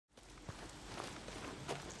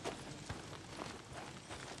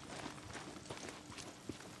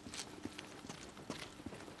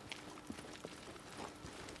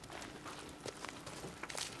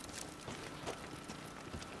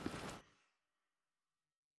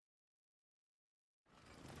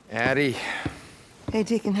Addie. Hey,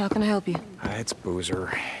 Deacon, how can I help you? It's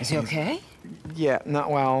Boozer. Is he okay? Yeah,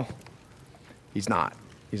 not well. He's not.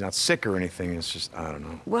 He's not sick or anything. It's just, I don't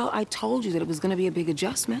know. Well, I told you that it was gonna be a big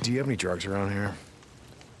adjustment. Do you have any drugs around here?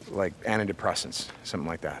 Like antidepressants, something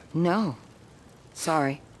like that? No.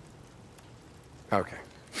 Sorry. Okay.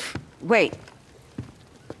 Wait.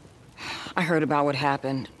 I heard about what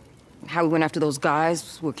happened. How we went after those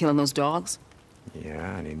guys who were killing those dogs.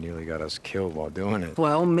 Yeah, and he nearly got us killed while doing it.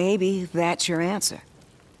 Well, maybe that's your answer.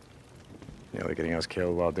 Nearly getting us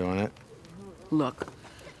killed while doing it? Look,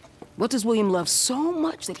 what does William love so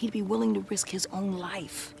much that he'd be willing to risk his own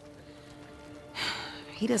life?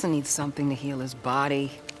 He doesn't need something to heal his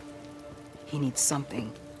body. He needs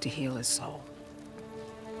something to heal his soul.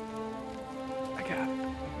 I got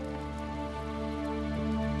it.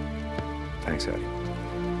 Thanks, Eddie.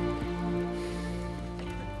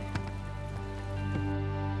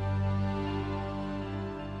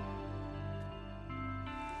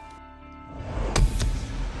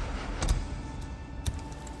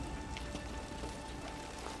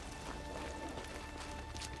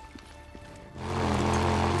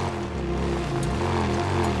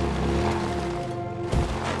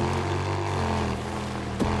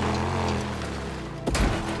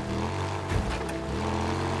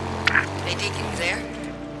 Hey, Deacon, you there?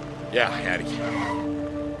 Yeah, Addie.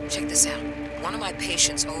 Check this out. One of my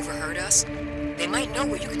patients overheard us. They might know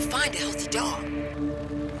where you can find a healthy dog.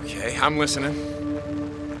 Okay, I'm listening.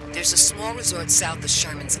 There's a small resort south of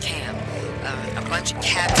Sherman's camp. A bunch of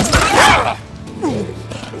cabins.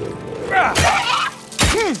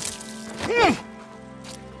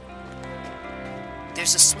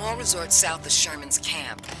 There's a small resort south of Sherman's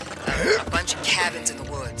camp. A bunch of cabins in the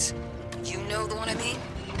woods. You know the one I mean?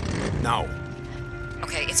 No.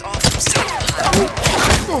 Okay, it's off of Sandhill Highway.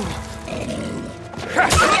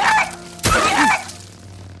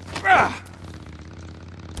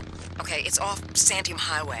 Okay, it's off Sandhill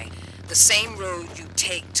Highway. The same road you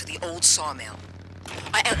take to the old sawmill.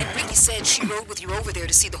 And Ricky said she rode with you over there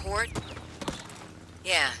to see the horde?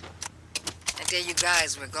 Yeah. That day you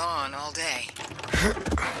guys were gone all day.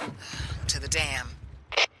 To the dam.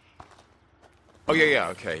 Oh, yeah,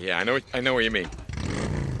 okay, yeah, I know what you mean.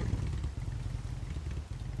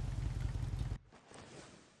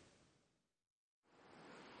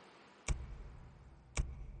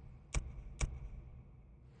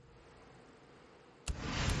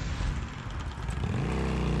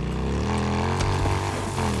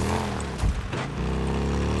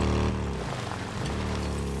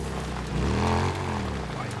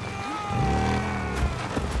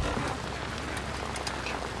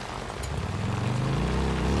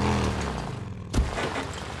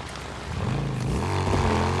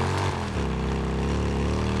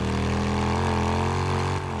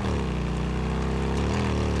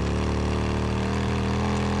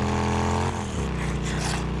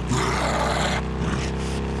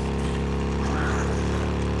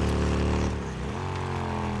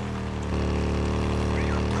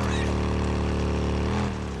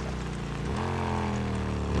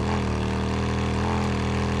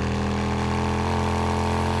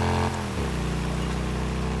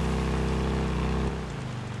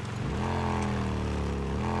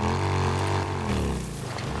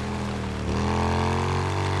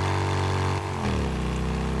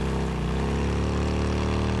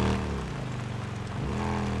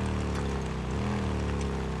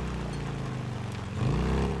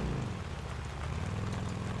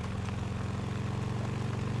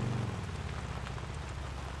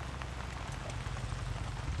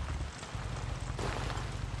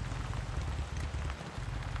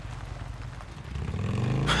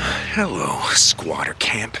 Hello, squatter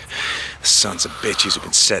camp. The sons of bitches have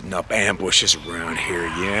been setting up ambushes around here,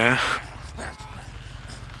 yeah?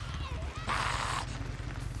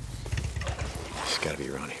 She's gotta be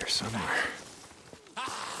around here somewhere.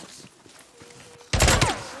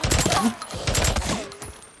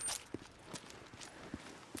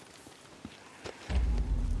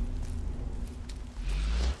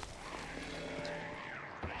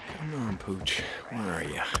 Come on, Pooch. Where are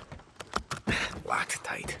you? Locked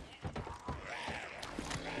tight.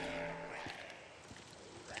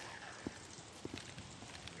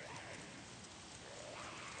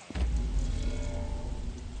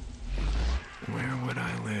 Where would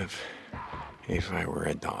I live if I were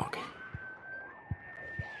a dog?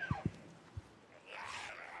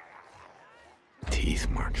 Teeth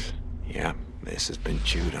marks. Yep, this has been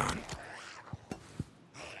chewed on.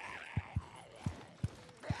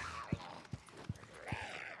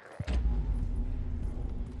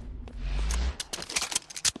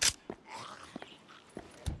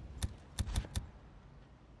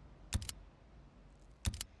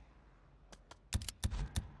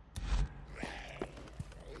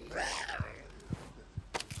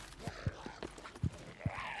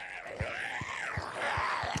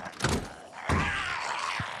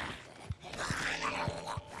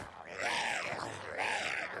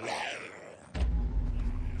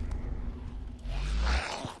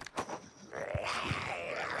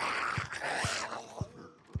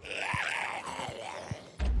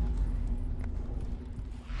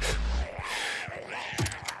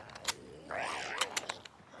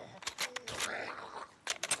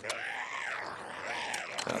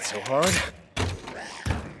 so hard.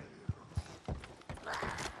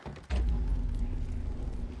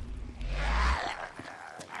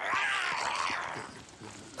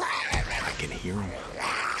 I can hear him.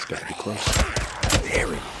 He's got to be close. There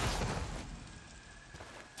he is.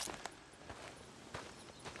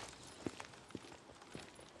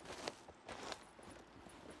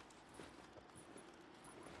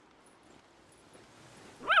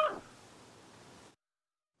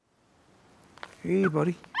 Hey,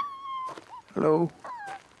 buddy. Hello.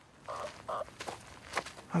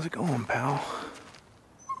 How's it going, pal?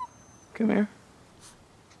 Come here.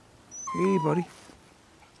 Hey, buddy.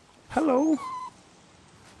 Hello.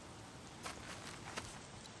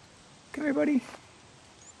 Come here, buddy.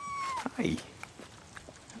 Hi.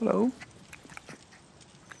 Hello.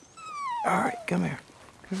 All right, come here.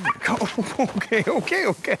 Come here. Oh,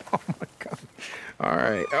 okay. Oh, my God.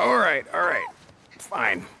 All right.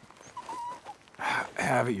 Fine.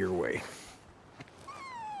 Have it your way.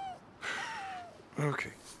 Okay.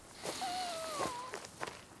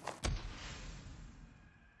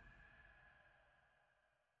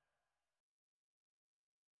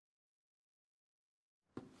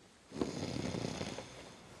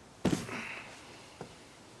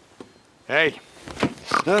 Hey.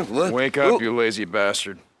 Huh? What? Wake up, you lazy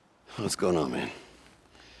bastard. What's going on, man?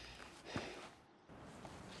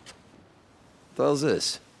 What the hell's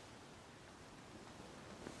this?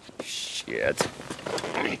 Shit.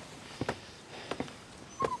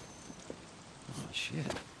 Oh, shit.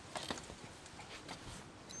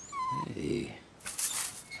 Hey.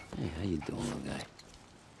 Hey, how you doing, little guy?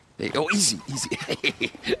 Hey, oh, easy.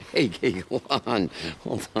 Hey,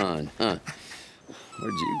 hold on. Huh?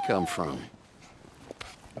 Where'd you come from?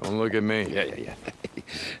 Don't look at me. Yeah.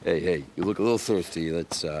 Hey, you look a little thirsty.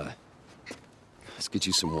 Let's get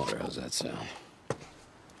you some water. How's that sound?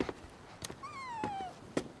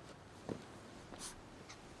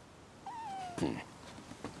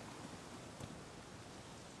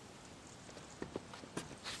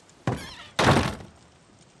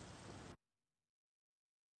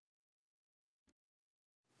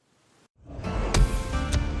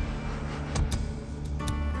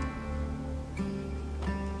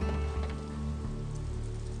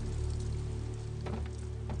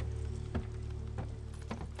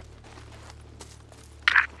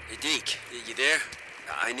 Hey, Deke, you there?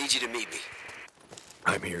 I need you to meet me.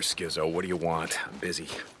 I'm here, Skizzo. What do you want? I'm busy.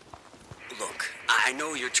 Look, I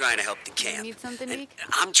know you're trying to help the camp. You need something, and Deke?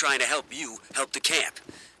 I'm trying to help you help the camp.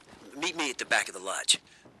 Meet me at the back of the lodge.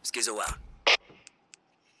 Skizzo out.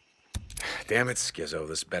 Damn it, Skizzo.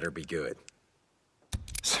 This better be good.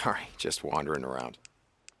 Sorry, just wandering around.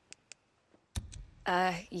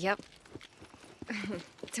 Yep.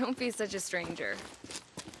 Don't be such a stranger.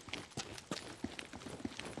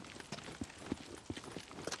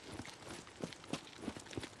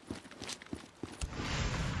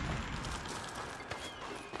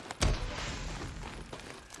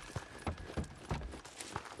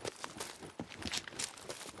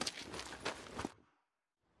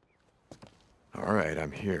 All right,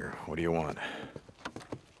 I'm here. What do you want?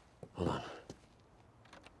 Hold on.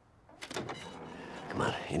 Come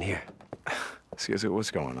on, in here. Skizzo,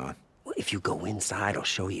 what's going on? Well, if you go inside, I'll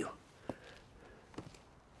show you.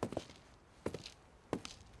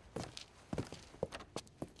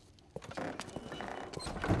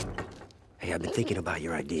 Hey, I've been thinking about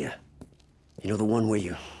your idea. You know the one where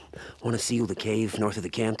you want to seal the cave north of the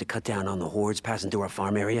camp to cut down on the hordes passing through our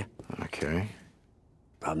farm area? Okay.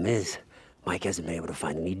 Problem is, Mike hasn't been able to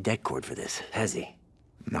find any deck cord for this, has he?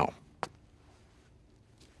 No.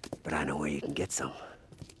 But I know where you can get some.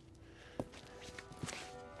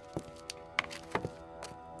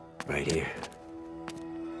 Right here.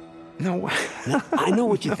 No. No, I know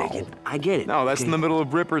what you're thinking. I get it. No, that's okay? in the middle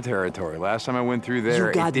of Ripper territory. Last time I went through there,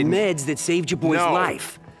 You got it didn't... meds that saved your boy's No.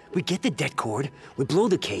 life. We get the debt cord, we blow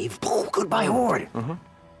the cave, goodbye horde.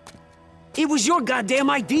 It was your goddamn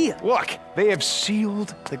idea. Look, they have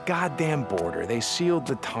sealed the goddamn border. They sealed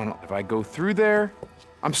the tunnel. If I go through there,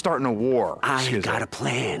 I'm starting a war. I got a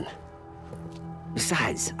plan.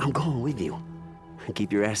 Besides, I'm going with you.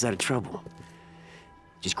 Keep your ass out of trouble.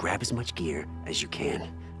 Just grab as much gear as you can.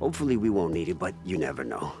 Hopefully we won't need it, but you never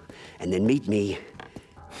know. And then meet me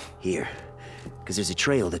here, because there's a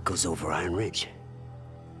trail that goes over Iron Ridge.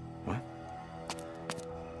 What?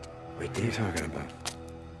 Right What are you there. talking about?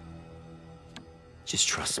 Just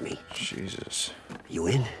trust me. Jesus. You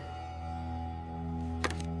in?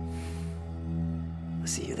 I'll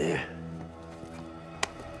see you there.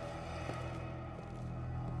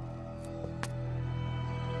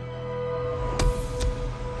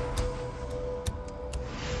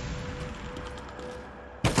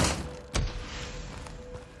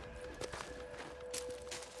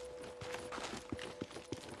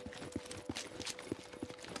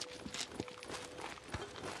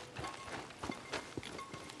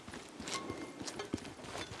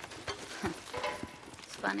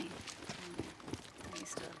 funny. I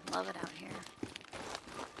used to love it out here.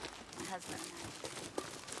 My husband and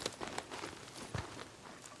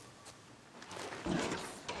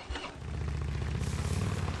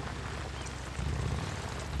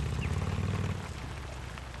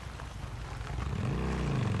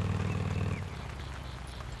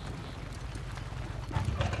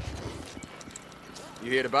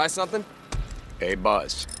You here to buy something? Hey,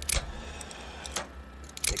 Buzz.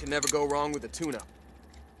 You can never go wrong with a tune-up.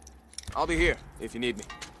 I'll be here if you need me.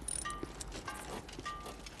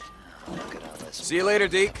 Look at all this. See you later,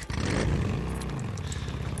 Deke.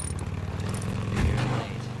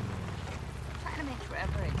 trying to make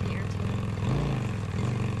forever a day or two.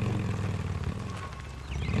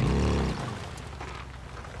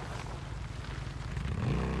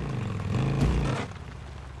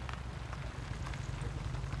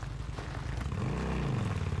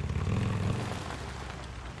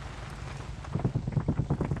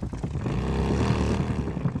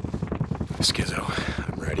 Skizzo,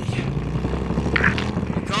 I'm ready. You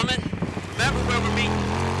coming? Remember where we're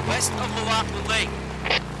meeting? West of Malacca Lake.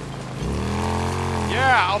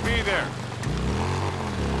 Yeah, I'll be there.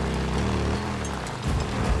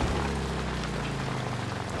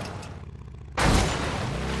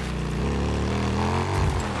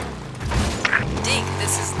 Deke,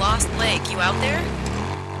 this is Lost Lake. You out there?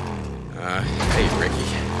 Hey, Ricky.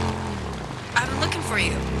 I've been looking for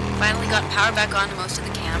you. Finally got power back on to most of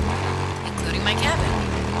the camp, including my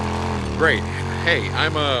cabin. Great. Hey, I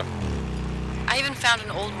even found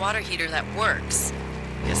an old water heater that works.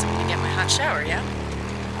 Guess I'm gonna get my hot shower, yeah?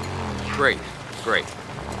 Great.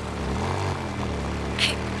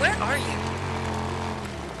 Hey, where are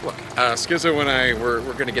you? Look, Skizzo and I,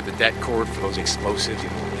 we're gonna get the det cord for those explosives,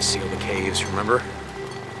 to seal the caves, remember?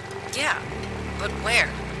 Yeah, but where?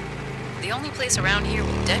 The only place around here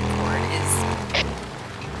with dead cord is...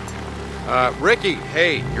 Ricky,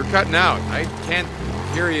 hey, you're cutting out. I can't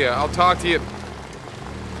hear you. I'll talk to you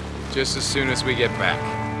just as soon as we get back.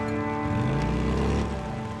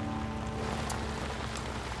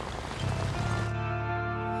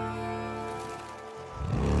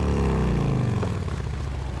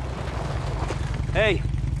 Hey,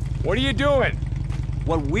 What are you doing?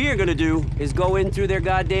 what we're gonna do is go in through their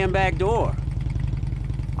goddamn back door.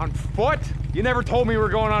 On foot? You never told me we were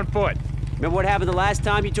going on foot. Remember what happened the last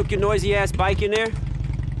time you took your noisy-ass bike in there?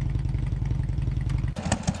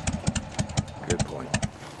 Good point.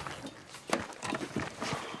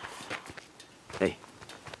 Hey,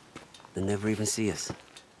 they'll never even see us.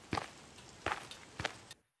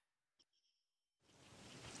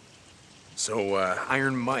 So,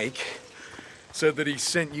 Iron Mike said that he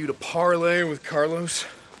sent you to parlay with Carlos?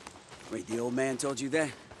 Wait, the old man told you that?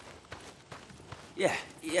 Yeah,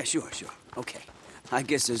 sure. Okay. I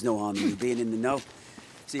guess there's no harm in you being in the know,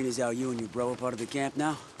 seeing as how you and your bro are part of the camp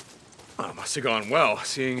now. Oh, must have gone well,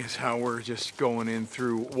 seeing as how we're just going in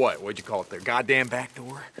through, what'd you call it, their goddamn back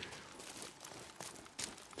door?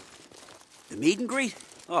 The meet and greet?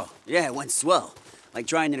 Oh, yeah, it went swell. Like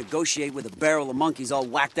trying to negotiate with a barrel of monkeys all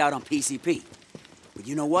whacked out on PCP. But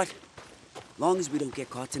you know what? Long as we don't get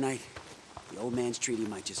caught tonight, the old man's treaty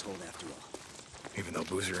might just hold after all. Even though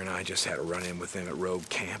Boozer and I just had a run-in with them at Rogue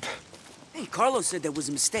Camp. Hey, Carlos said there was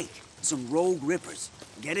a mistake. Some rogue rippers.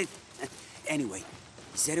 Get it? Anyway,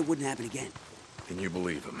 he said it wouldn't happen again. And you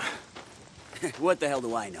believe him? What the hell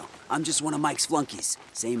do I know? I'm just one of Mike's flunkies,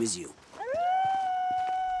 same as you.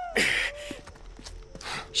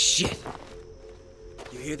 Shit.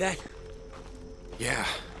 You hear that? Yeah,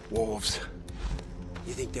 wolves.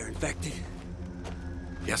 You think they're infected?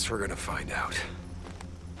 Guess we're gonna find out.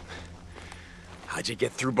 How'd you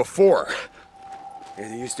get through before? Yeah,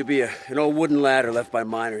 there used to be an old wooden ladder left by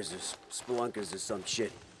miners or spelunkers or some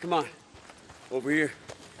shit. Come on. Over here.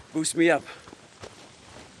 Boost me up.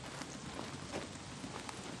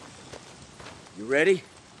 You ready?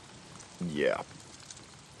 Yeah.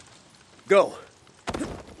 Go.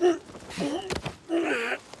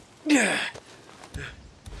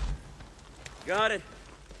 Got it.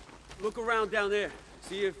 Look around down there.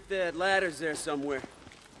 See if that ladder's there somewhere.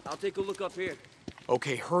 I'll take a look up here.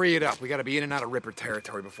 Okay, hurry it up. We gotta be in and out of Ripper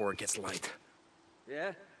territory before it gets light.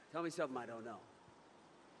 Yeah? Tell me something I don't know.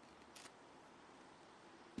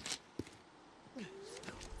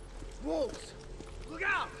 Wolves! Look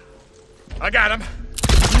out! I got him.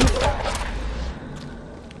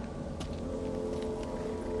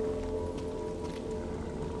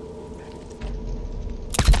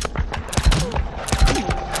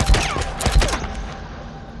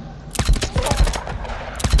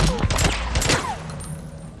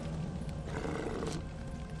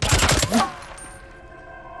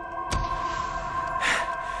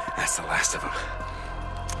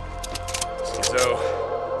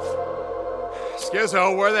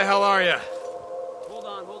 Skizzo, where the hell are you? Hold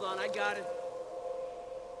on, I got it.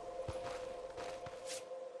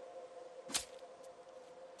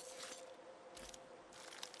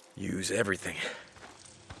 Use everything.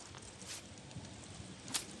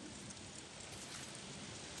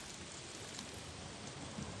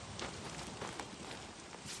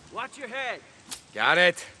 Watch your head. Got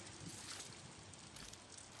it.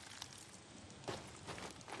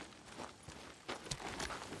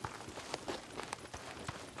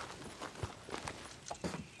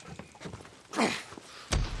 I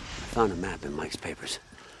found a map in Mike's papers,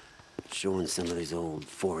 showing some of these old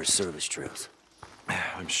Forest Service trails.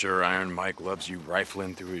 I'm sure Iron Mike loves you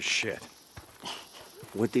rifling through his shit.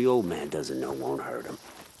 What the old man doesn't know won't hurt him.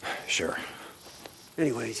 Sure.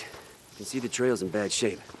 Anyways, you can see the trail's in bad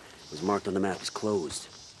shape. It was marked on the map as closed.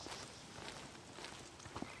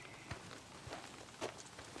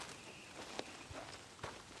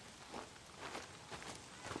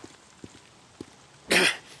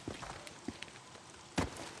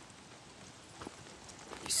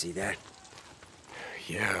 See that?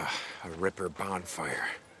 Yeah, a Ripper bonfire.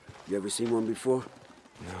 You ever seen one before?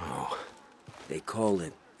 No. They call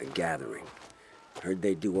it a gathering. Heard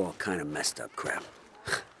they do all kind of messed up crap.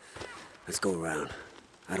 Let's go around.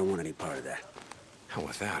 I don't want any part of that. Hell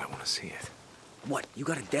with that, I want to see it. What, you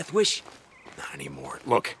got a death wish? Not anymore.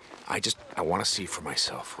 Look, I want to see for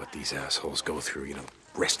myself what these assholes go through, you know,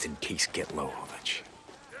 rest in peace, get low, all that shit.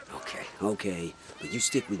 Okay, but you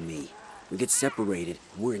stick with me. We get separated,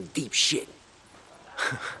 we're in deep shit.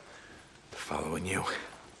 Following you.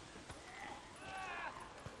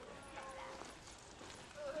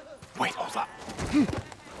 Wait, hold up.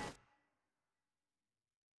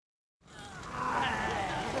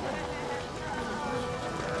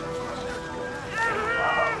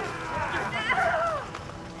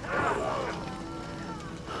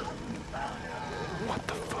 What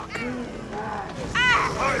the fuck?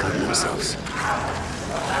 Cutting themselves.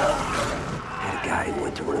 Had a guy who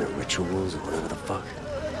went to one of the rituals or whatever the fuck.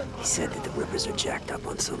 He said that the Rippers are jacked up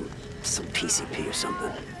on some PCP or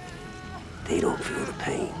something. They don't feel the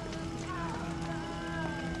pain.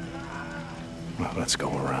 Well, let's go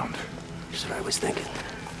around. That's what I was thinking.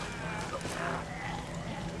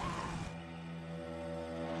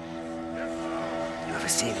 You ever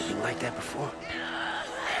see anything like that before?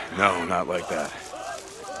 No, not like that.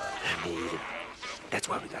 Me either. That's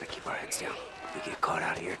why we gotta keep our heads down. If we get caught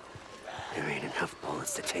out here, there ain't enough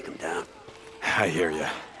bullets to take them down. I hear ya.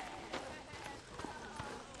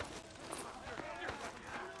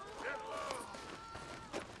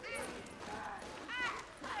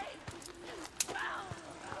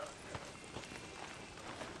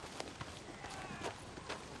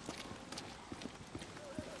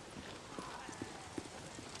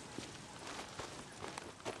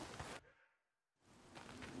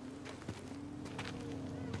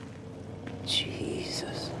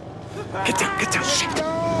 Jesus. Get down, shit!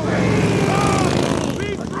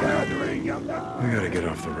 We gotta get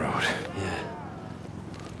off the road. Yeah.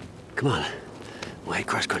 Come on. We'll head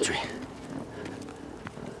cross country.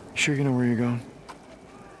 Sure you know where you're going?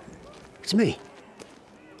 It's me.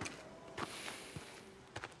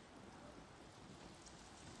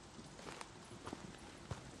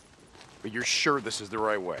 But you're sure this is the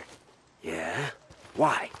right way? Yeah?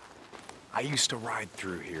 Why? I used to ride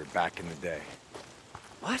through here back in the day.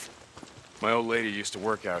 What? My old lady used to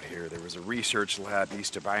work out here. There was a research lab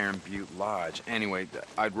east of Iron Butte Lodge. Anyway,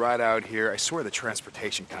 I'd ride out here. I swear the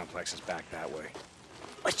transportation complex is back that way.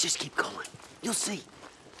 Let's just keep going. You'll see.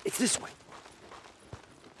 It's this way.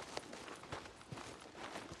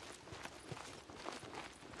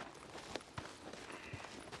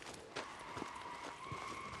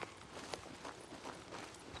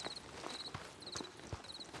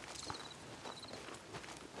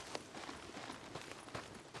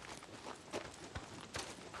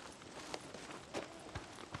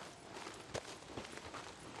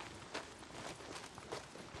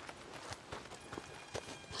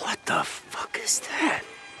 What the fuck is that?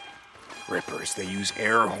 Rippers, they use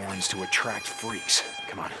air horns to attract freaks.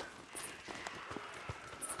 Come on.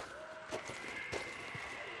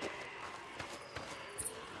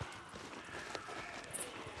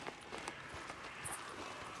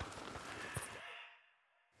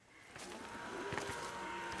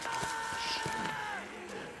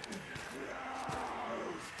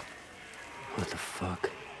 What the fuck?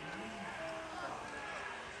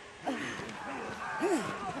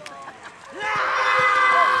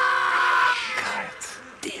 God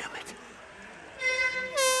damn it.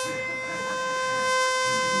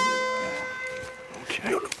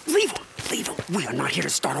 not here to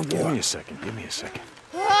start a war. Give me a second. Give me a second.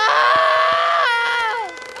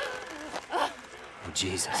 Oh,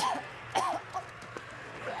 Jesus.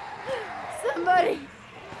 Somebody.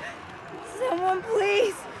 Someone,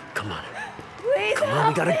 please. Come on. Please Come on,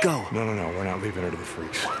 we gotta go. No, no, no. We're not leaving her to the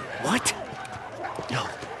freaks. What? No.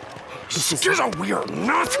 This is... Skizzo, we are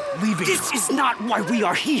not leaving. This is not why we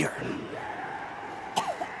are here.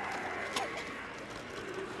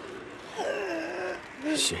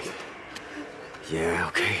 Shit. Yeah,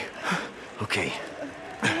 okay. Okay.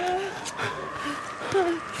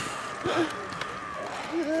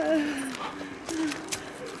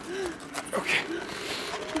 Okay.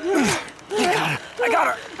 I got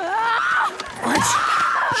her. What?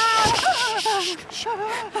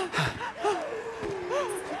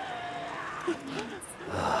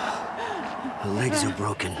 Her legs are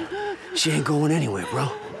broken. She ain't going anywhere,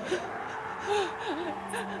 bro.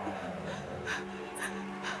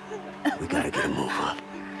 We gotta get a move on.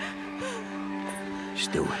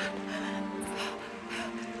 Just do it.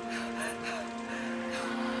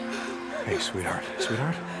 Hey, sweetheart.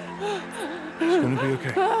 Sweetheart? It's gonna be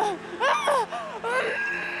okay.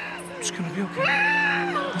 It's gonna be okay.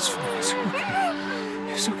 It's fine. It's okay.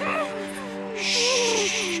 It's okay.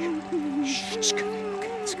 Shh. Shh. It's gonna be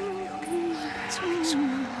okay. It's gonna be okay. It's okay. It's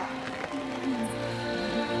okay.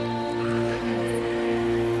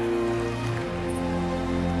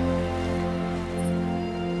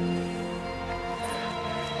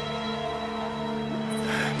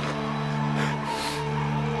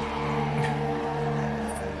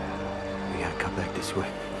 We gotta cut back this way.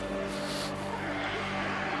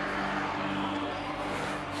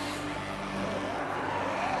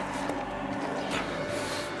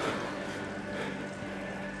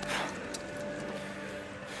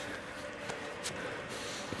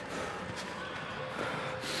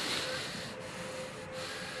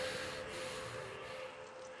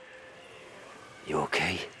 You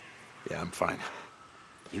okay? Yeah, I'm fine.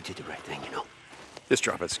 You did the right thing, you know. Just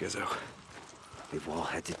drop it, Skizzo. We've all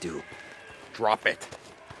had to do. Drop it.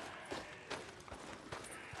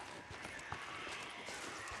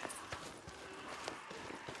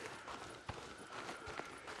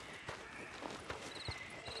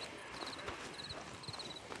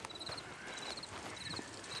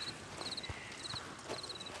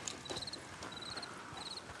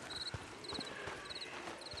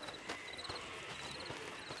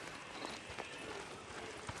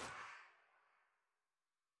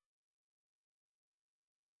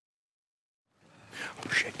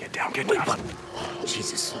 Oh, shit. Get down. Get down.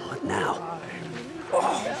 Jesus, what now?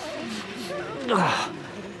 Oh. Ah,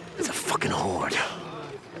 it's a fucking horde.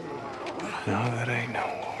 No, that ain't no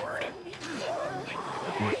horde.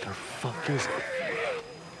 What the fuck is it?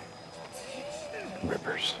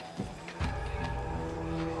 Rippers.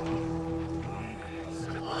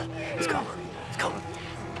 Come on, let's go. Let's go.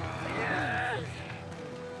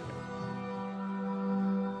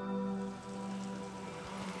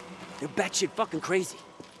 They're batshit fucking crazy.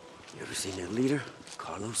 You ever seen their leader,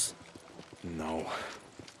 Carlos? No.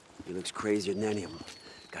 He looks crazier than any of them.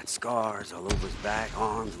 Got scars all over his back,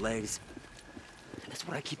 arms, legs. And that's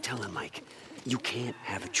what I keep telling Mike. You can't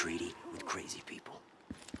have a treaty with crazy people.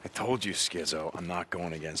 I told you, Skizzo, I'm not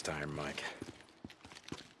going against Iron Mike.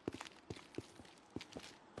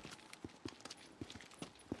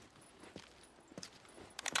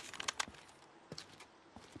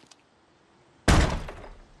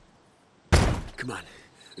 Come on.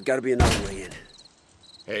 There's gotta be another way in.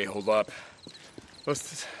 Hey, hold up.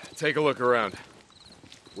 Let's take a look around.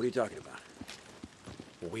 What are you talking about?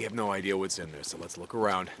 Well, we have no idea what's in there, so let's look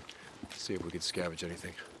around. See if we can scavenge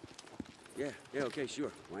anything. Yeah, okay,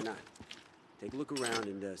 sure. Why not? Take a look around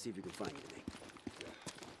and see if you can find anything.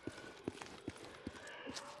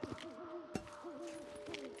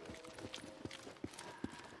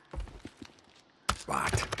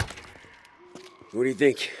 Locked. What do you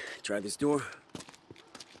think? Try this door?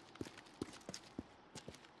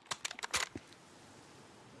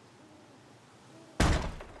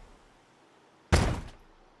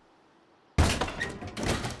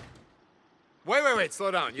 Wait,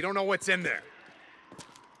 slow down. You don't know what's in there.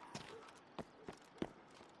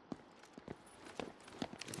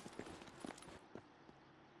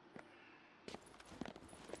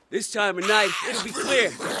 This time of night, it'll be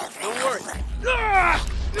clear. Don't worry.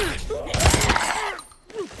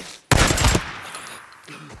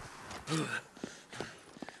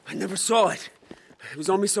 I never saw it. It was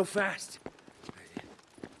on me so fast.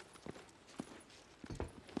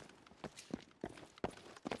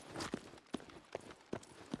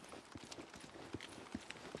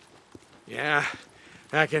 Yeah,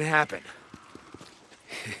 that can happen.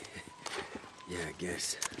 Yeah, I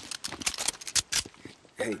guess.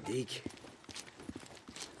 Hey, Deke.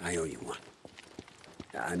 I owe you one.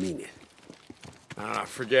 I mean it.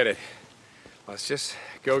 Forget it. Let's just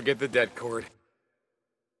go get the dead cord.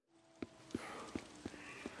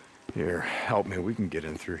 Here, help me. We can get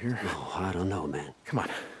in through here. Oh, I don't know, man. Come on.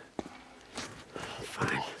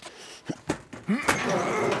 Fine.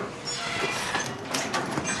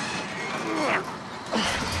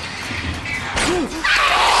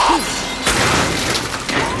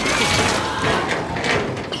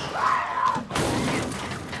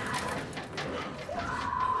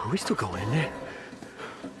 Are we still going in there?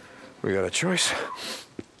 We got a choice.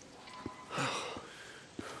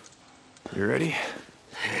 You ready?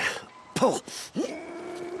 Pull!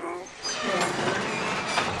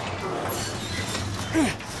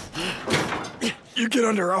 You get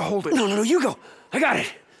under, I'll hold it. No, you go. I got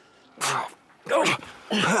it. Go. Go.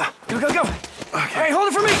 Okay. Hey, hold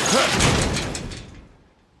it for me.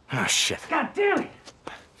 Ah, shit. God damn it.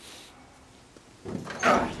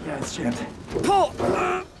 Yeah, it's jammed. Pull.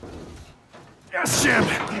 Yeah, it's jammed.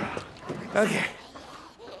 Okay.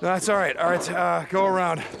 No, that's all right. All right, go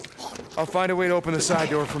around. I'll find a way to open the side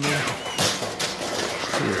door from here.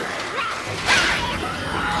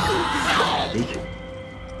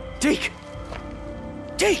 Deke.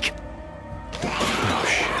 Oh,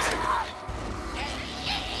 shit.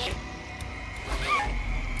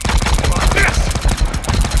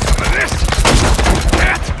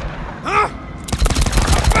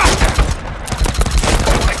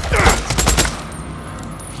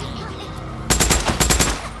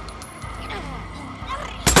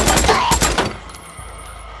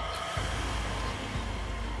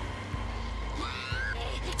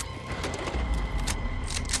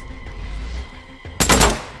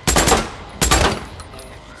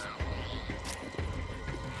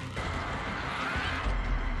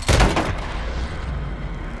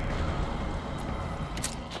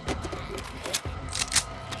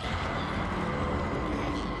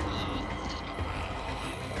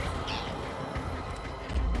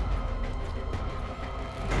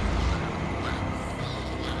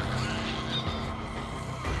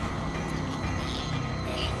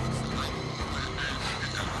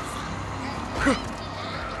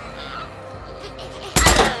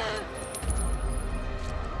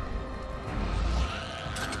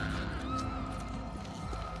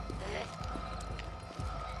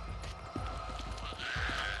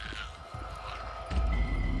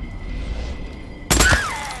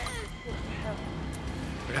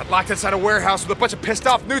 We got locked inside a warehouse with a bunch of pissed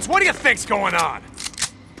off newts. What do you think's going on?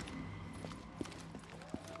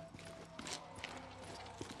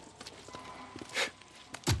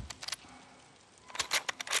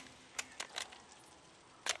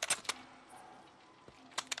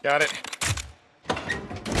 Got it.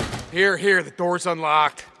 Here, the door's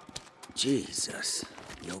unlocked. Jesus.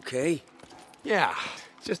 You okay? Yeah,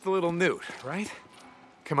 just a little newt, right?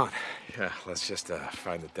 Come on. Yeah, let's just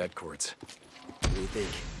find the dead cords. What do you think?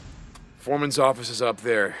 Foreman's office is up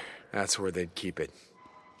there. That's where they'd keep it.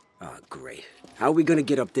 Oh, great. How are we gonna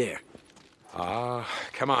get up there?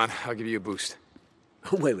 Come on, I'll give you a boost.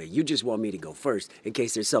 Wait, you just want me to go first in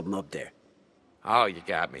case there's something up there. Oh, you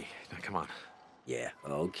got me. Now, come on. Yeah,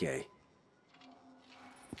 okay.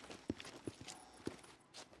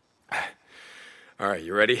 All right,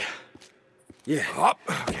 you ready? Yeah. Up.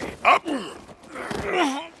 Okay, up.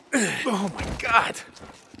 Oh, my God.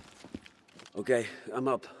 Okay, I'm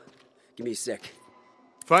up. Give me a sec.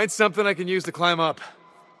 Find something I can use to climb up.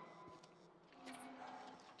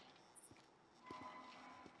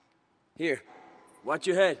 Here, watch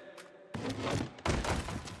your head.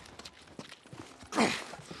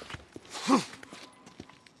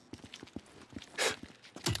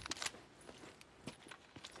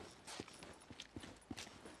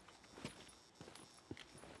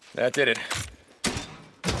 That did it.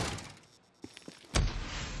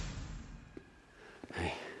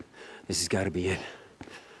 Hey, this has got to be it.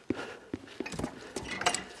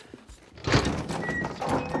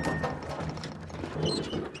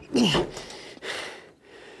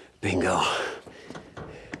 Bingo.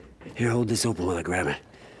 Here, hold this open while I grab it.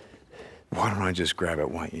 Why don't I just grab it?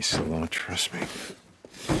 Why you still don't trust me?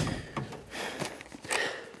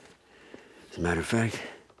 As a matter of fact,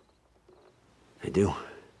 I do.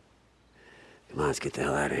 Come on, let's get the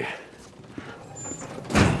hell out of here.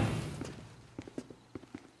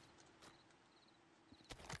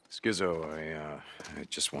 Skizzo, I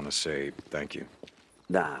just want to say thank you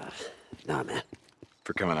Nah, man.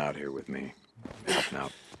 for coming out here with me, helping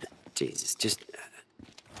out. Jesus, just...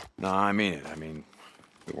 No, I mean it. I mean,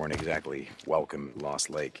 we weren't exactly welcome at Lost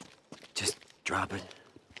Lake. just drop it,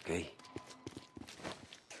 okay?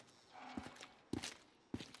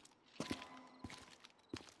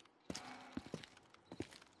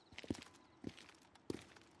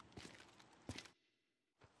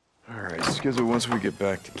 schedule once we get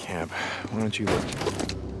back to camp. Why don't you look?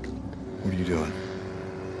 What are you doing?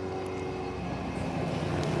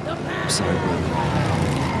 I'm sorry, brother.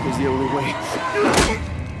 It was the only way.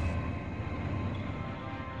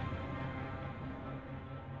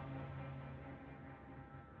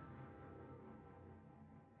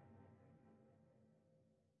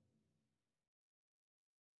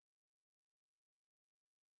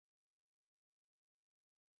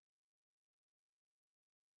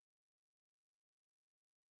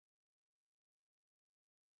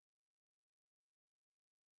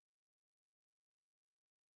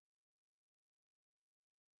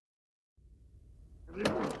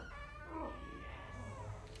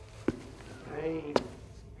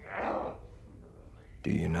 Do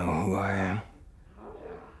you know who I am?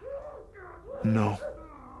 No.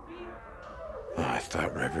 Oh, I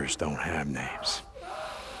thought rivers don't have names.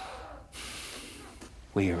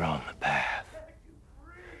 We are on the path.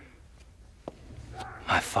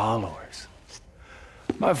 My followers.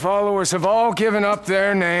 My followers have all given up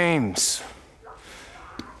their names.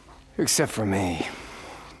 Except for me.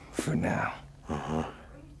 For now. Uh-huh.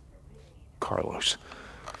 Carlos.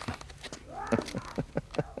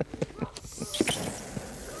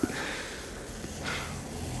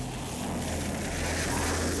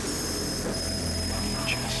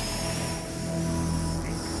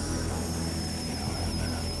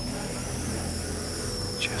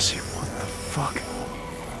 Jesse, what the fuck?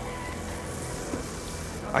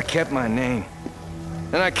 I kept my name.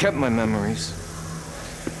 And I kept my memories.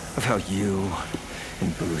 Of how you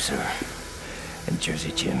and Boozer and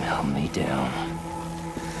Jersey Jim held me down.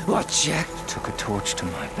 While Jack took a torch to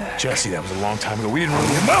my back. Jesse, that was a long time ago. We didn't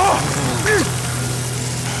really...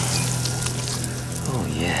 Oh,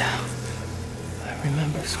 yeah. I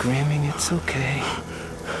remember screaming, it's okay.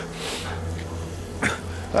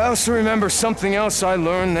 I also remember something else I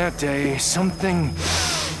learned that day. Something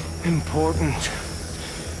important.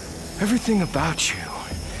 Everything about you.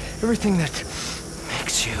 Everything that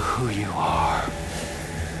makes you who you are.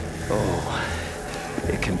 Oh,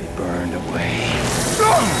 it can be burned away.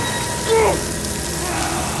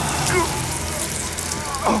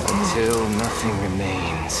 Until nothing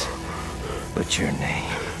remains but your name.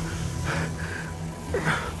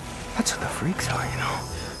 That's what the freaks are, you know.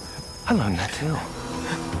 I learned that too.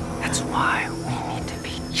 That's why we need to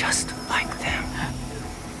be just like them.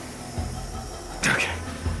 Okay.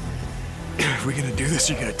 If we're gonna do this,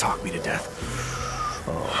 you're gonna talk me to death.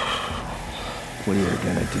 Oh, we are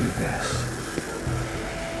gonna do this.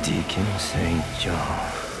 Deacon St.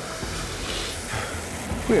 John.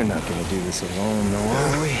 We're not gonna do this alone, though,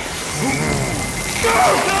 are we? We're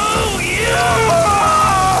not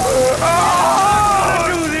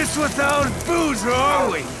gonna do this without Boozer, are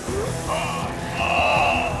we?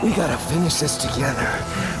 We gotta finish this together.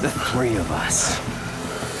 The three of us.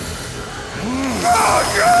 Oh,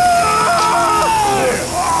 yeah.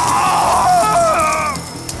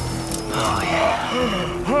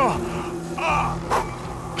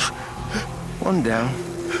 One down.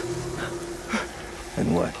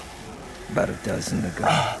 And what? About a dozen to go.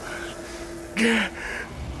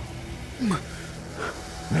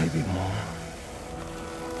 Maybe more.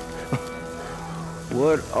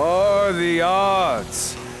 What are the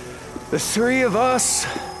odds? The three of us,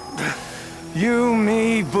 you,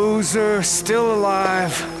 me, Boozer, still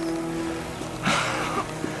alive,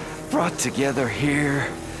 brought together here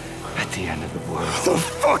at the end of the world. What the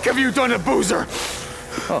fuck have you done to Boozer?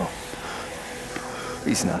 Oh,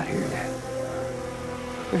 he's not here yet.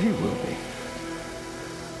 But he will be.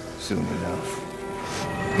 Soon enough.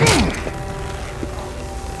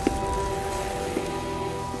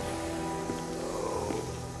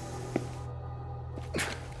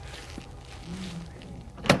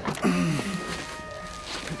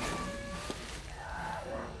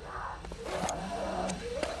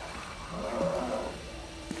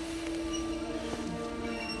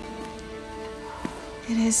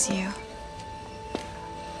 It is you.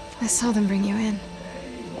 I saw them bring you in.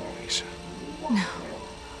 Lisa. No.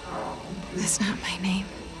 That's not my name.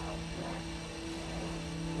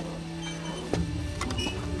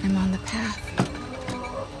 I'm on the path.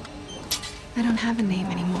 I don't have a name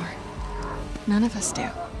anymore. None of us do.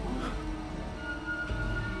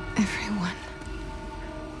 Everyone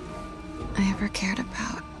I ever cared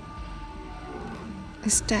about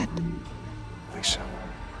is dead. Lisa.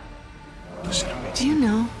 Listen to me. Do you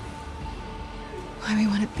know why we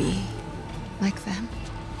want to be like them?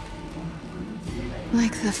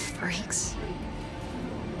 Like the freaks?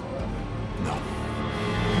 No.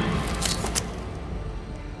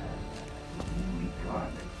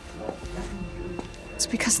 It's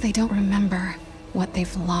because they don't remember what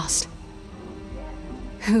they've lost.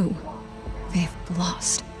 Who? They've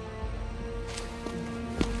lost.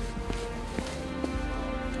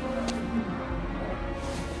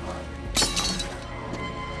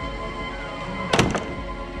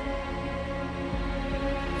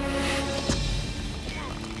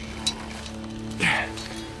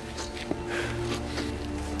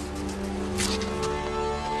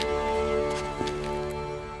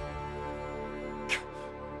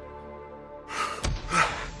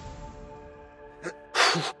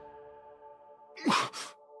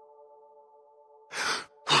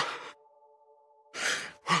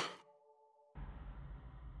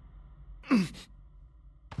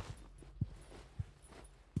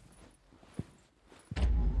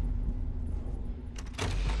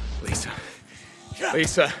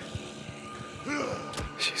 Lisa.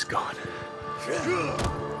 She's gone.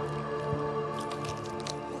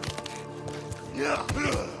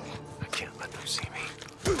 I can't let them see me.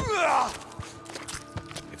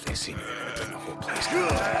 If they see me, they're gonna burn the whole place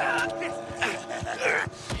down.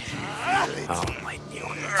 Oh, my new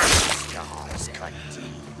Scars cut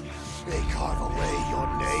deep. They carve away your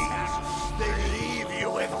name. They leave you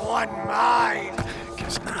with one mind.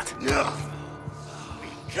 Guess not. We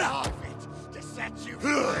carve it to set you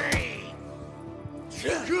free.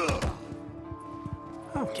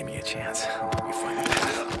 Oh, give me a chance. I'll let you find it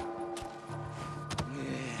out.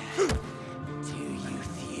 Do you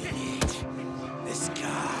feel it? The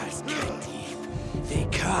scars cut deep. They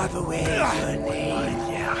carve away your name.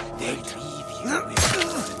 Yeah. They leave you with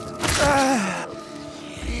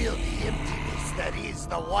feel the emptiness that is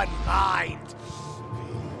the one mind.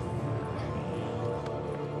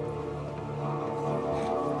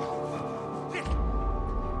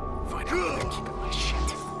 Find out where they're keeping my shit.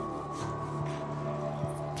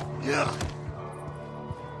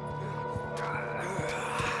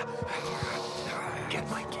 Get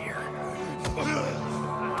my gear.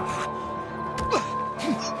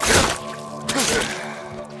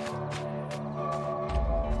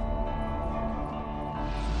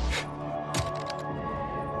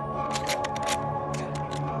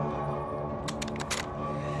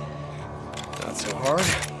 Not so hard.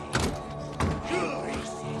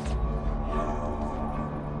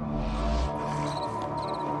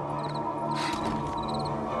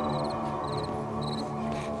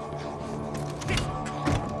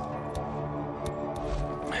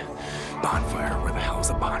 Bonfire? Where the hell's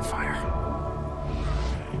a bonfire?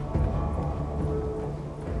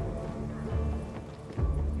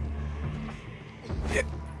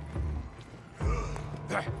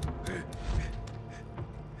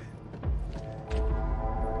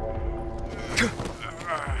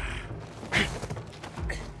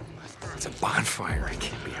 It's a bonfire. It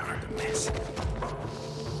can't be hard to miss.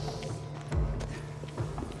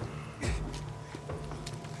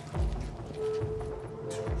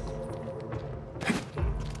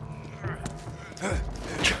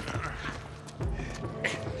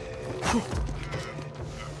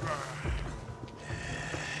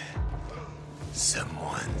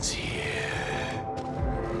 Someone's here.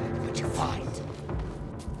 What'd you find?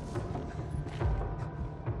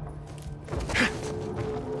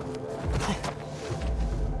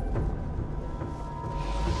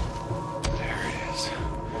 There it is.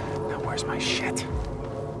 Now where's my shit?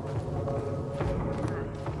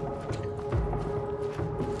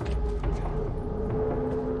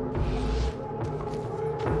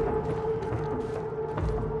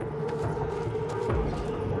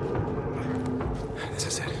 This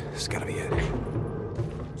is it. This has gotta be it.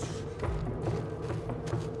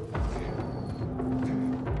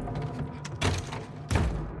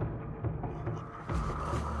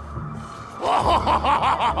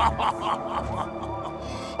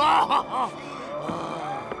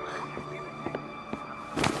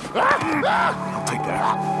 I'll take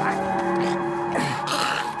that.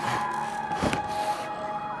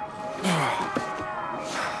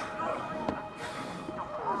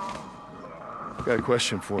 Got a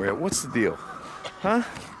question for you. What's the deal? Huh?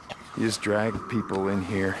 You just drag people in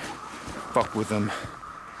here, fuck with them,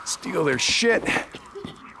 steal their shit,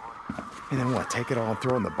 and then what, take it all and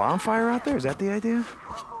throw it in the bonfire out there? Is that the idea?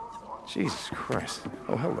 Jesus Christ.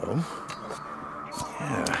 Oh, hello.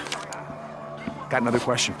 Yeah. Got another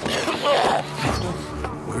question for you.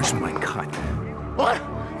 Where's my cut? What?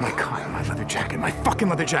 My cut, my leather jacket, my fucking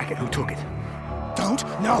leather jacket. Who took it? Don't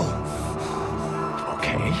know.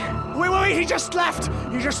 Okay. Wait, he just left.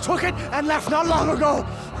 He just took it and left not long ago.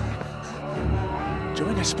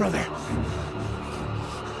 Join us, brother.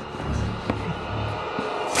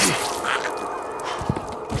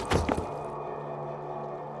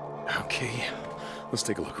 Okay, let's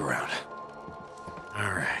take a look around.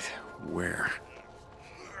 All right, where?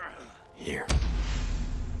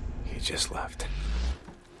 just left.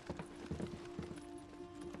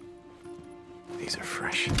 These are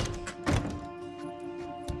fresh.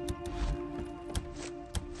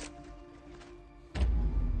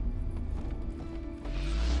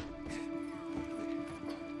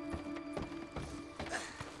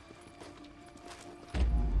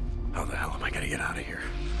 How the hell am I gonna get out of here?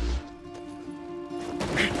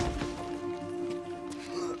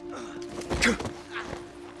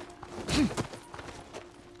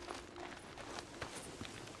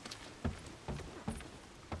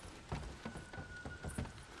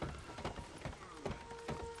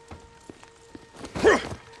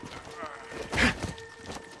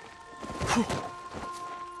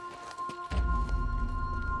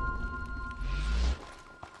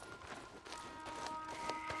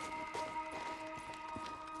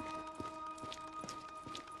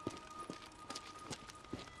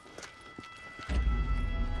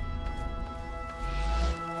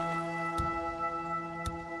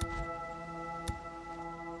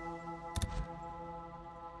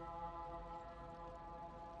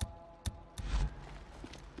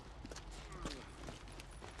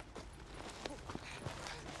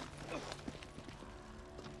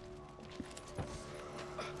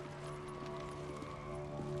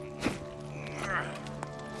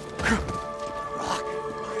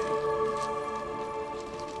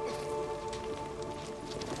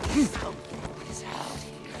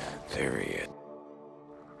 There he is.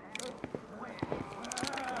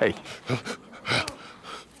 Hey.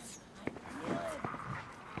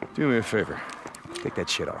 Do me a favor. Take that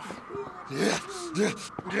shit off.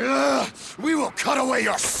 We will cut away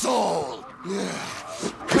your soul!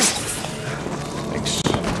 Thanks.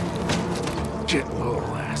 Shit, little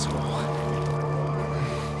asshole.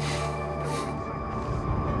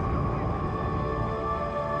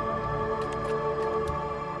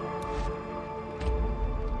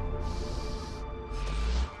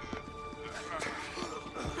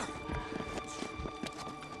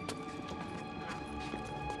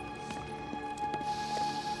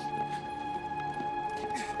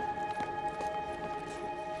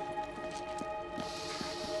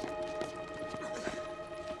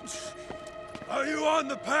 Are you on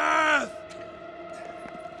the path?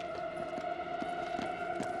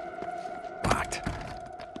 Locked.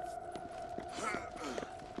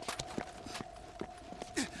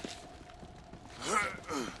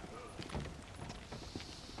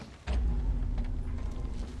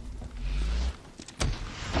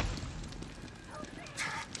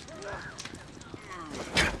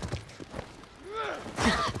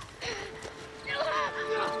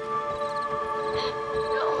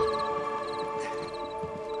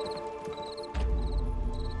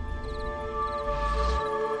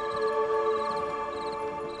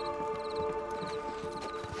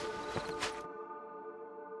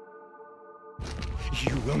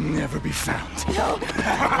 You will never be found. No!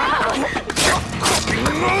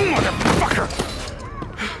 Motherfucker!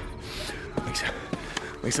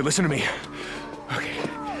 Lisa, listen to me. Okay,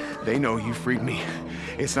 they know you freed me.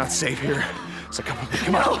 It's not safe here, so come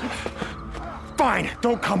on. Fine,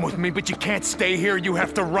 don't come with me, but you can't stay here. You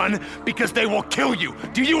have to run, because they will kill you.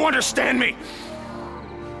 Do you understand me?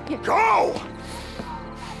 Go!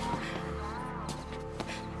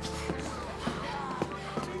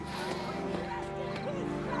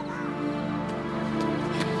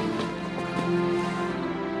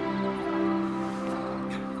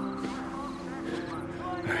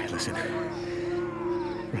 Listen,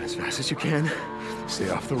 run as fast as you can, stay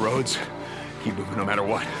off the roads, keep moving no matter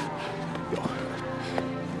what. Go.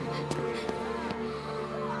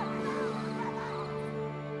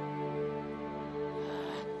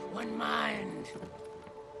 One mind.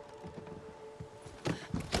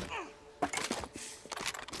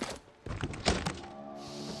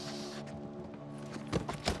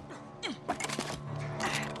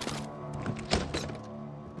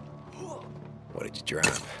 What did you drop?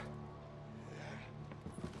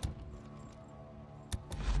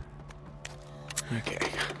 Okay.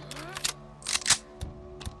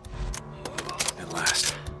 At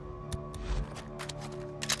last.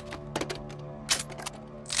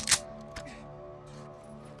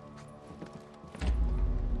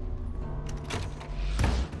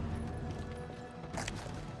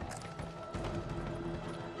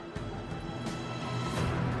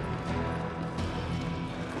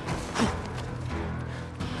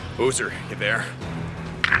 Boozer, you there?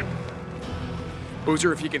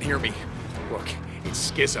 Boozer, if you can hear me. Look,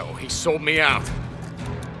 it's Skizzo. He sold me out.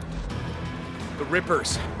 The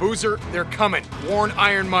Rippers. Boozer, they're coming. Warn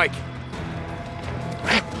Iron Mike.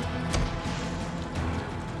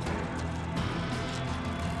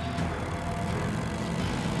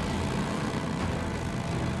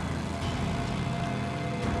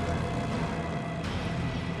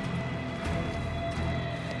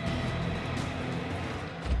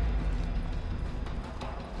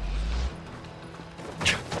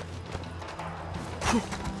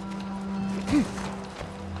 Out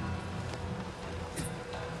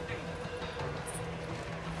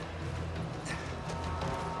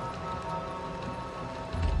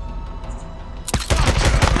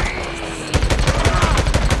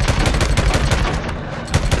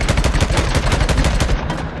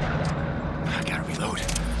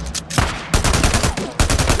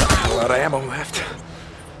of ammo left.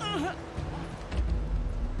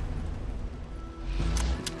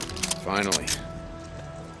 Finally.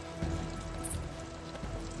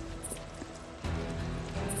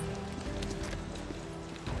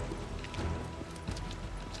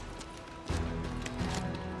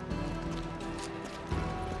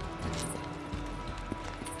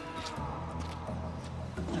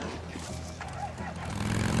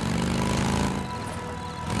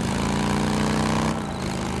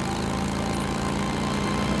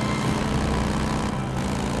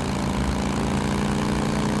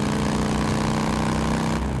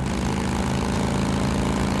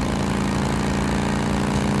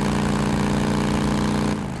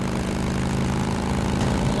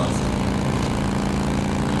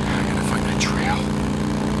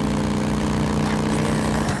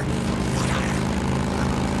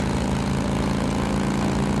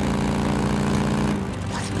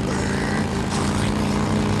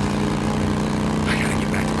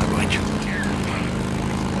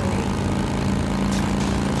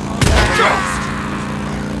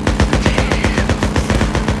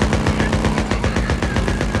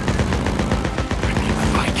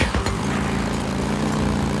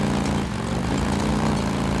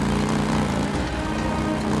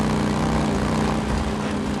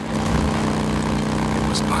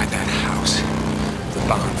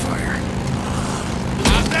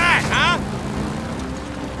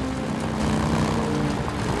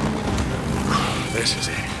 This is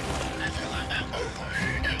it.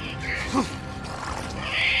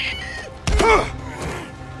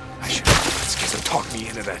 I should have Schizo talked me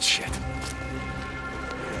into that shit.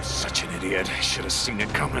 I'm such an idiot. I should have seen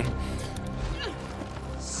it coming.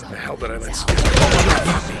 What the hell did I let Schizo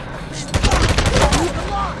come on me?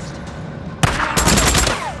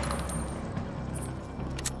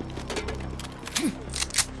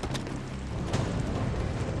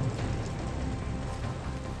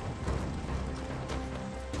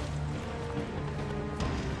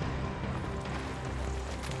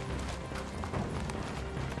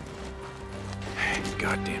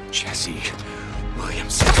 Goddamn Jesse.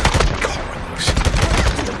 Williams. Carlos.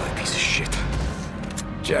 That piece of shit.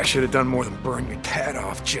 Jack should have done more than burn your tat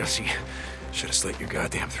off, Jesse. Should have slit your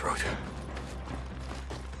goddamn throat.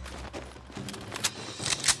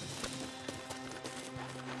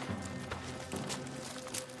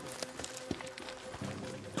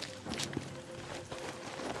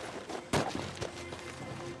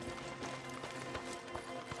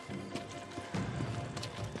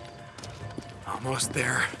 Almost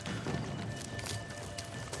there.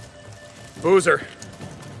 Boozer.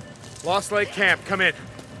 Lost Lake Camp, come in.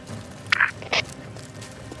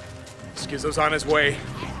 Schizo's on his way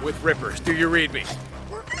with Rippers. Do you read me?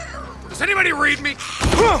 Does anybody read me?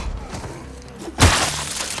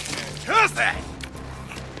 Who's that?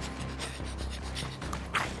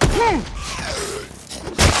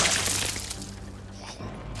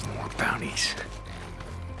 More bounties.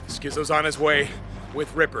 Schizo's on his way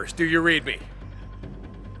with Rippers. Do you read me?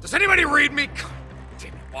 Does anybody read me?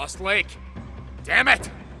 Damn it, Lost Lake. Damn it!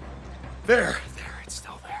 There, it's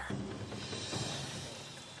still there.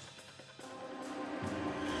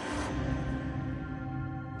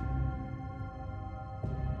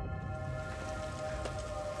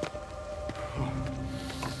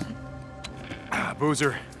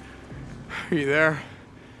 Boozer, are you there?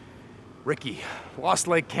 Ricky, Lost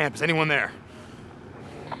Lake Camp, is anyone there?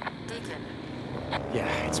 Deacon. Yeah,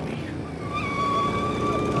 it's me.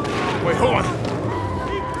 Wait, hold on.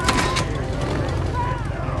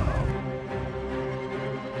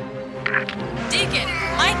 Deacon,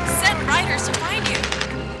 Mike sent riders to find you.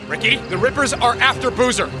 Ricky, the Rippers are after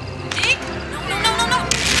Boozer. Deke? No.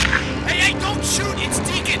 Hey, don't shoot! It's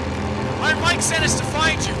Deacon! My Mike sent us to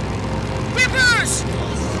find you. Rippers!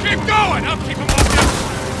 Keep going! I'll keep them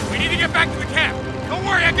off you. We need to get back to the camp. Don't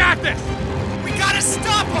worry, I got this. We gotta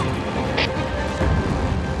stop them!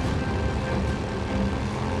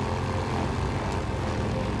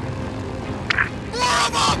 More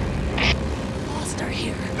of them! Lost are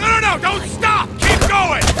here. No, don't stop! Keep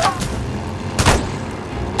going!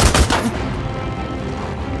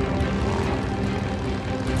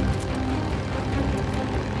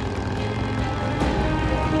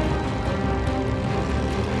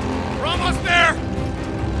 We're almost there!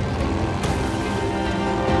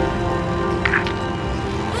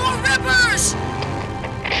 More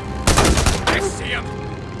him!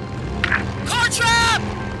 Car trap!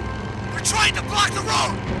 They're trying to block the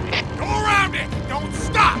road! Go around it! Don't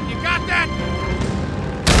stop! You got that?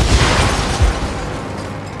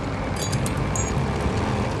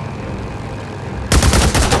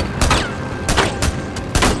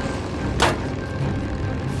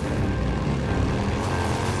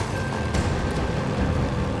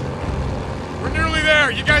 We're nearly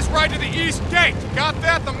there. You guys ride to the east gate. You got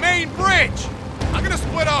that? The main bridge. I'm gonna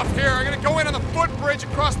split off here. I'm gonna go in on the footbridge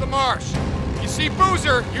across the marsh. You see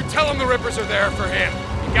Boozer, you tell him the Rippers are there for him.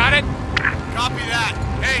 You got it? Copy that.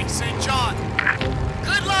 Hey, St. John.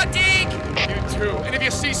 Good luck, Deke! You too. And if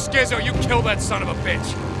you see Skizzo, you kill that son of a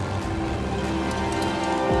bitch.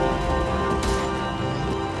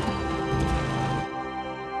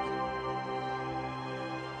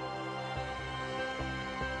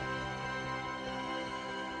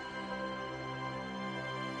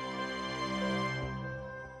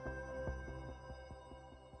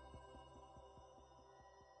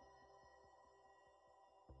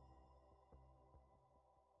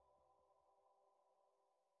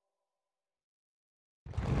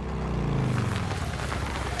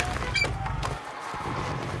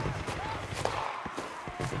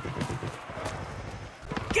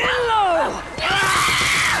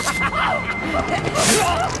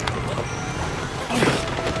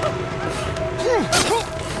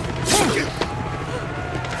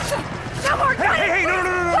 Hey,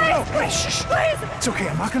 no. Wait, shh. Please! It's okay,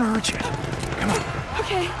 I'm not gonna hurt you. Come on.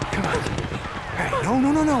 Okay. Come on. Hey,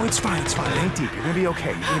 no, it's fine. It ain't deep. You're gonna be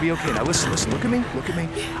okay. Now listen, look at me.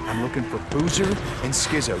 I'm looking for Boozer and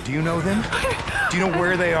Skizzo. Do you know them? Do you know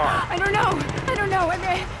where they are? I don't know. I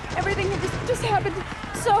mean, everything just happened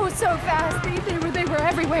so fast. They were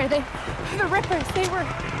everywhere. The Rippers, they were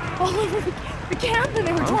all over the camp, and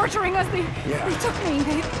they were torturing us. They took me.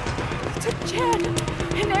 They took Chad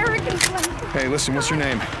and Eric and Glenn. Hey, listen, what's your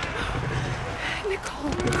name?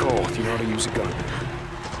 Nicole. Do you know how to use a gun?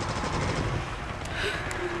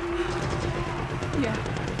 Yeah.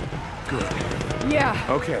 Good. Yeah.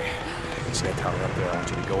 Okay. You see that tower up there? I want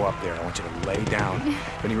you to go up there. I want you to lay down.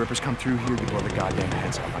 If any Rippers come through here, you blow their goddamn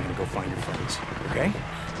heads off. I'm gonna go find your friends. Okay?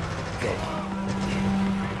 Go.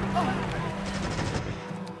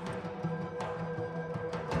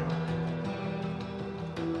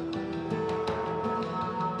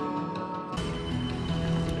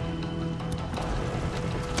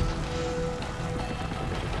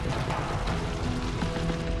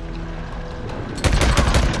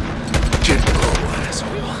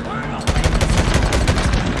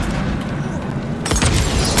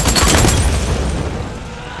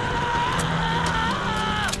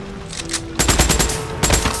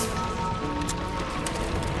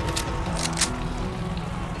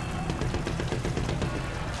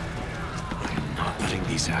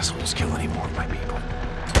 These assholes kill any more of my people.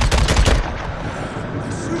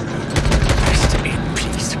 Rest in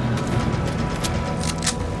peace.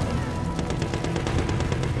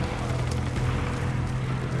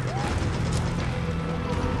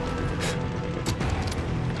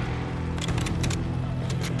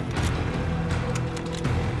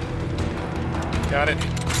 Got it.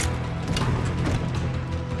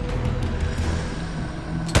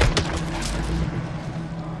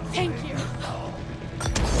 Thank you.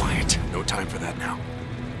 Quiet. No time for that now.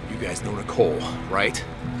 You guys know Nicole, right?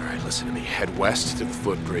 All right, listen to me. Head west to the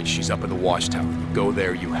footbridge. She's up in the watchtower. You go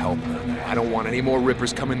there, you help her. I don't want any more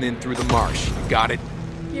Rippers coming in through the marsh. You got it?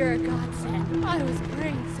 You're a godsend. I was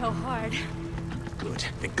praying so hard. Good.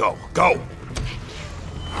 Then go. Go!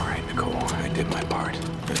 All right, Nicole. I did my part.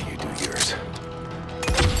 Now you do yours.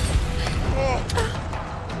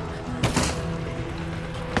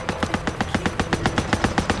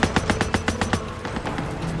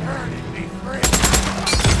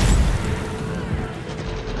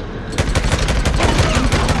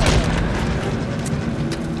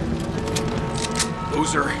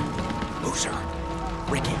 Boozer.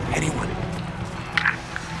 Ricky, anyone?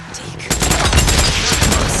 Deke.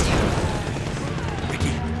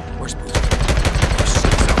 Ricky, where's Boozer?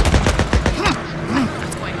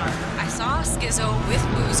 What's going on? I saw Skizzo with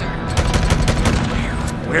Boozer.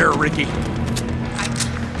 Where, Ricky?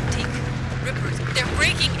 Deke. Rippers. They're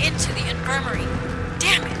breaking into the infirmary.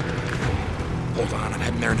 Damn it. Hold on, I'm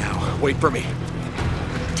heading there now. Wait for me.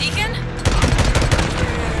 Deacon?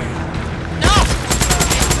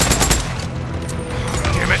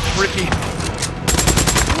 Damn it, Ricky.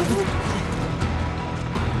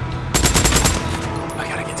 I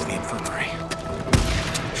gotta get to the infirmary.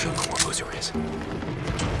 She'll know where Boozer is.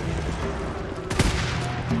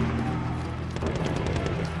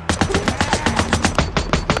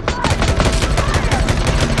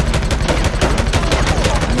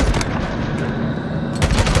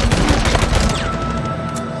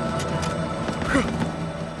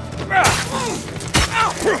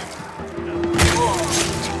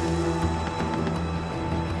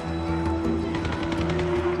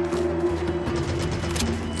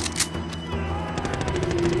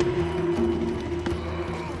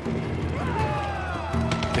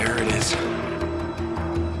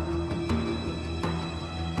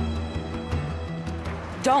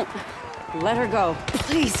 Don't. Let her go.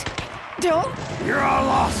 Please. Don't. You're all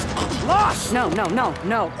lost. Lost! No, no, no,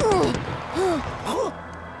 no.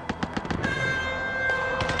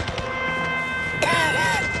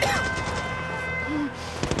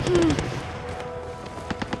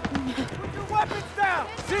 Weapons down!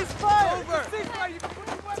 Ceasefire! Over!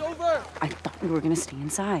 It's over! I thought we were gonna stay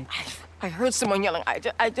inside. I heard someone yelling.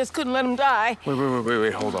 I just couldn't let him die.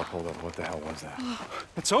 Wait, hold up. What the hell was that?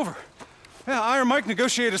 It's over. Yeah, Iron Mike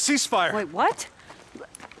negotiated a ceasefire. Wait, what?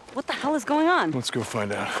 What the hell is going on? Let's go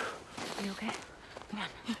find out. You okay? Come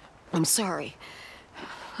on. I'm sorry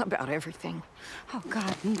about everything. Oh,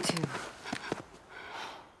 God, me too.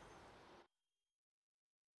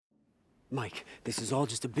 Mike, this is all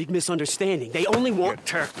just a big misunderstanding. They only want... You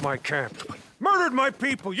attacked my camp. Murdered my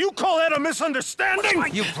people. You call that a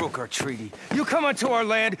misunderstanding? You broke our treaty. You come onto our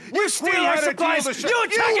land. You steal our supplies. You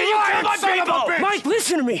attack and you kill my people! Mike,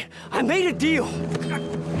 listen to me. I made a deal.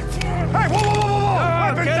 Hey, whoa!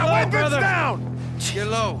 Weapons down! Get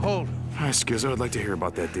low, hold. All right, Skizzo, I'd like to hear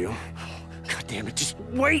about that deal. God damn it, just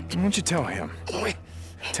wait. Why don't you tell him?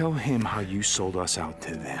 Tell him how you sold us out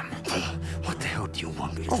to them. What the hell do you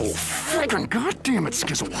want me to do? Oh, friggin' goddamn it,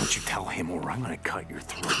 Skizzo. Why don't you tell him or I'm gonna cut your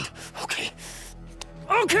throat. Okay.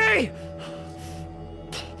 Okay!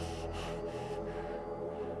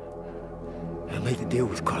 I made the deal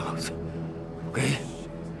with Carlos. Okay?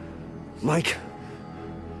 Mike.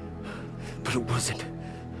 But it wasn't.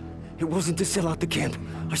 It wasn't to sell out the camp.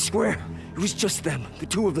 I swear. It was just them. The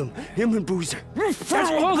two of them. Him and Boozer. That's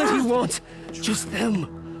all that he wants. Just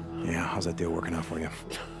them. Yeah, how's that deal working out for you?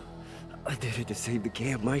 I did it to save the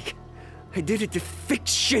camp, Mike. I did it to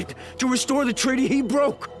fix shit. To restore the treaty he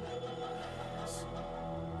broke.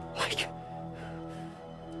 Mike.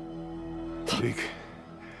 Deke.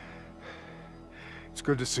 It's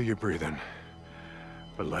good to see you breathing.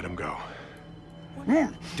 But let him go.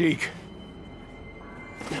 Deke.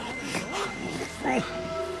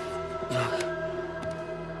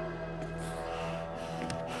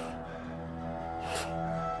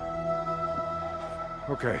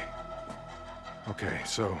 Okay,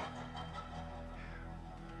 so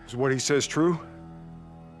is what he says true?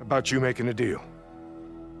 About you making a deal?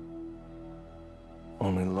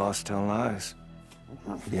 Only lost tell lies.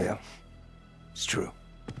 Yeah, it's true.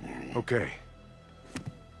 Okay.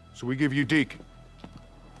 So we give you Deacon,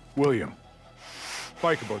 William,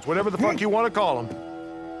 biker boats, whatever the fuck you want to call them.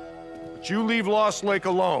 But you leave Lost Lake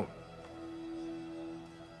alone.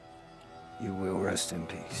 You will rest in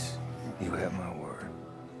peace. You have my word.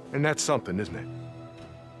 And that's something, isn't it?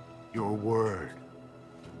 Your word.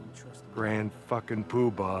 Grand fucking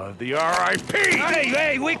poobah of the R.I.P.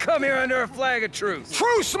 Hey, we come here under a flag of truce.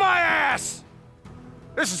 Truce my ass!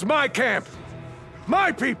 This is my camp.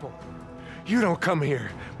 My people. You don't come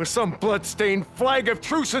here with some blood-stained flag of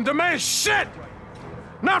truce and demand shit!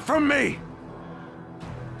 Not from me!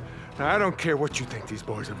 Now, I don't care what you think these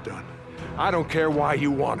boys have done. I don't care why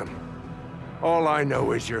you want them. All I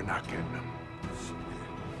know is you're not getting them.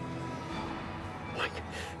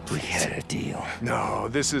 We had a deal. No,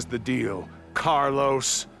 this is the deal,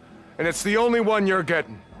 Carlos. And it's the only one you're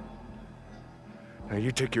getting. Now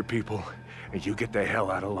you take your people, and you get the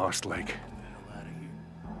hell out of Lost Lake.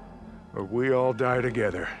 Or we all die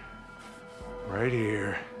together. Right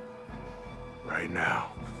here. Right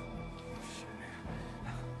now.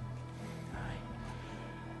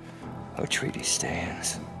 Our treaty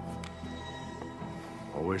stands.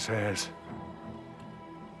 Always has.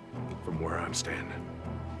 From where I'm standing.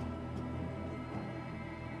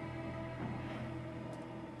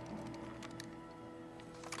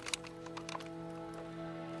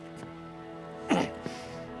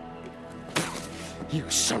 You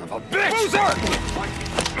son of a bitch! Boozer!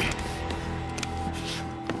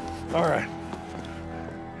 All right.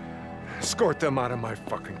 Escort them out of my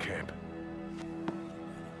fucking camp.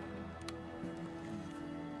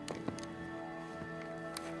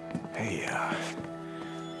 Hey,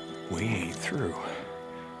 we ain't through,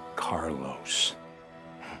 Carlos.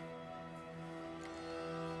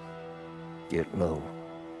 Get low,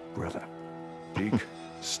 brother. Deke,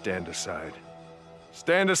 stand aside.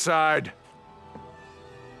 Stand aside!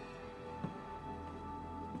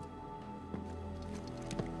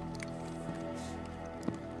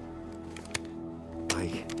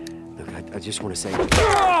 Mike, look, I just want to say...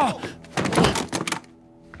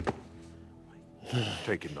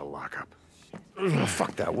 Take him to lockup. Oh,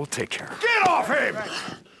 fuck that, we'll take care of it. Get off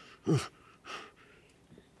him!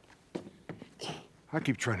 I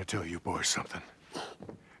keep trying to tell you boys something.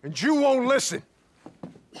 And you won't listen.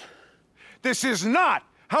 This is not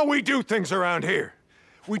how we do things around here.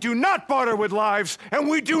 We do not barter with lives, and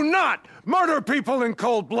we do not murder people in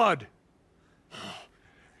cold blood.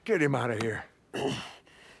 Get him out of here.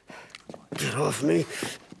 Get off me.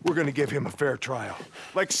 We're gonna give him a fair trial,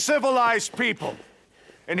 like civilized people.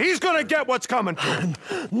 And he's gonna get what's coming to him.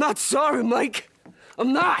 I'm not sorry, Mike.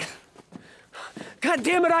 I'm not. God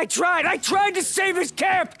damn it, I tried. I tried to save his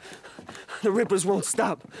camp. The Rippers won't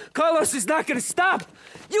stop. Carlos is not gonna stop.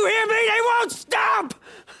 You hear me? They won't stop!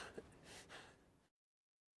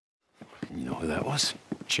 You know who that was?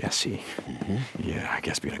 Jesse. Yeah, I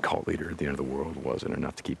guess being a cult leader at the end of the world wasn't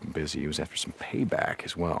enough to keep him busy. He was after some payback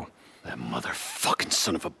as well. That motherfucking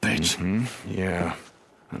son of a bitch. Yeah.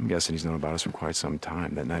 I'm guessing he's known about us for quite some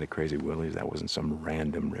time. That night at Crazy Willie's, that wasn't some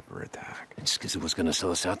random Ripper attack. And Skizzo was gonna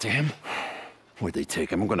sell us out to him? Where'd they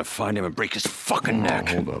take him? I'm gonna find him and break his fucking neck.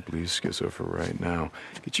 Hold up, leave Skizzo for right now.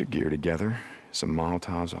 Get your gear together. Some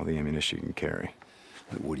Molotovs, all the ammunition you can carry.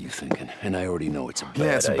 What are you thinking? And I already know it's a bad idea.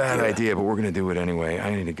 Yeah, it's a bad idea, but we're gonna do it anyway.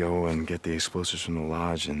 I need to go and get the explosives from the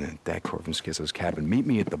lodge and the dat cord from Skizzo's cabin. Meet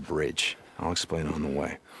me at the bridge. I'll explain on the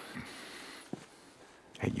way.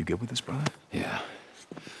 Hey, you good with this, brother? Yeah.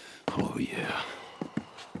 Oh, yeah.